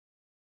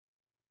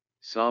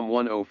Psalm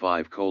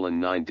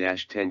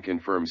 105:9-10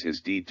 confirms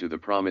his deed to the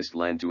promised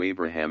land to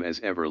Abraham as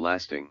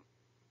everlasting.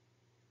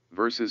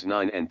 Verses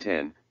 9 and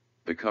 10,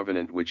 the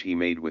covenant which he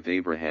made with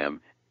Abraham,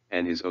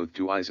 and his oath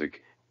to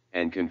Isaac,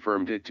 and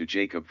confirmed it to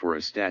Jacob for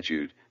a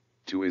statute,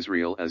 to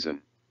Israel as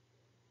an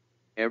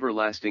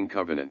everlasting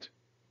covenant.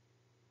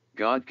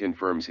 God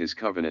confirms his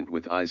covenant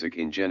with Isaac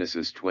in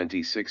Genesis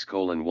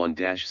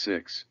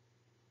 26:1-6.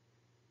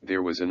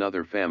 There was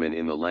another famine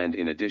in the land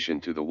in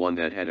addition to the one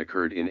that had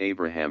occurred in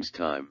Abraham's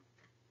time.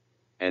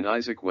 And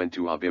Isaac went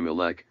to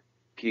Abimelech,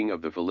 king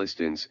of the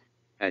Philistines,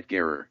 at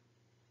Gerar.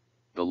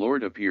 The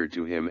Lord appeared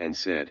to him and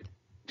said,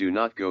 "Do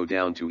not go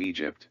down to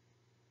Egypt.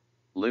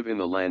 Live in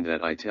the land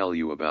that I tell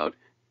you about,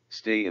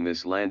 stay in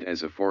this land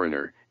as a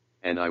foreigner,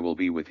 and I will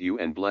be with you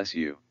and bless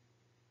you.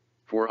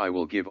 For I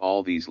will give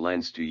all these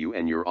lands to you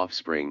and your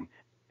offspring,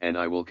 and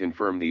I will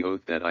confirm the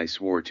oath that I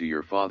swore to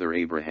your father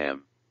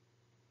Abraham.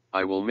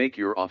 I will make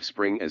your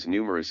offspring as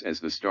numerous as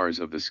the stars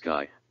of the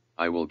sky,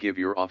 I will give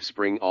your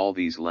offspring all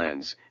these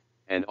lands,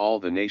 and all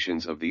the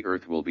nations of the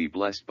earth will be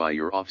blessed by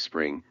your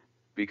offspring,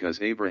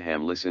 because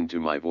Abraham listened to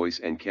my voice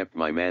and kept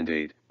my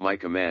mandate, my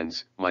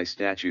commands, my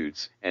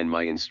statutes, and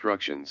my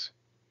instructions."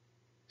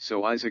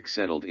 So Isaac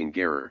settled in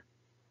Gerar.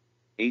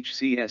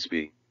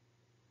 HCSB.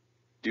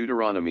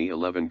 Deuteronomy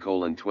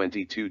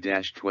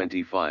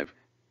 11:22-25,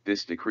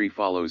 this decree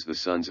follows the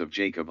sons of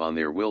Jacob on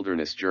their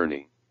wilderness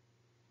journey.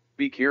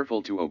 Be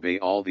careful to obey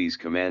all these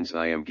commands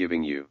I am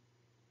giving you.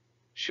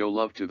 Show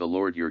love to the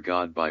Lord your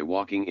God by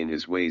walking in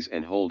his ways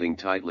and holding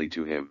tightly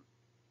to him.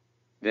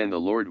 Then the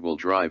Lord will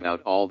drive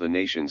out all the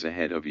nations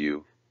ahead of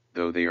you,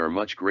 though they are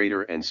much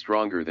greater and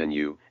stronger than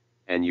you,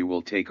 and you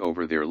will take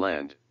over their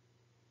land.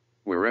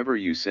 Wherever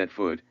you set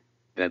foot,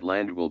 that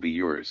land will be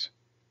yours.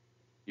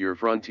 Your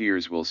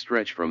frontiers will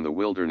stretch from the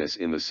wilderness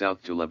in the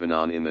south to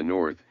Lebanon in the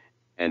north,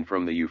 and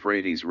from the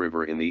Euphrates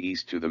River in the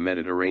east to the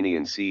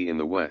Mediterranean Sea in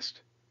the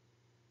west.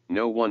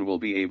 No one will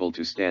be able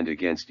to stand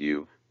against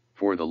you,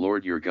 for the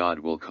Lord your God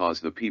will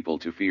cause the people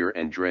to fear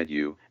and dread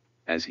you,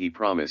 as he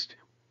promised,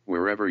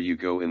 wherever you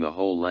go in the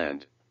whole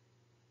land.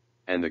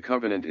 And the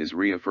covenant is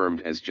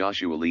reaffirmed as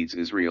Joshua leads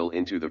Israel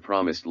into the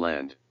promised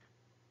land.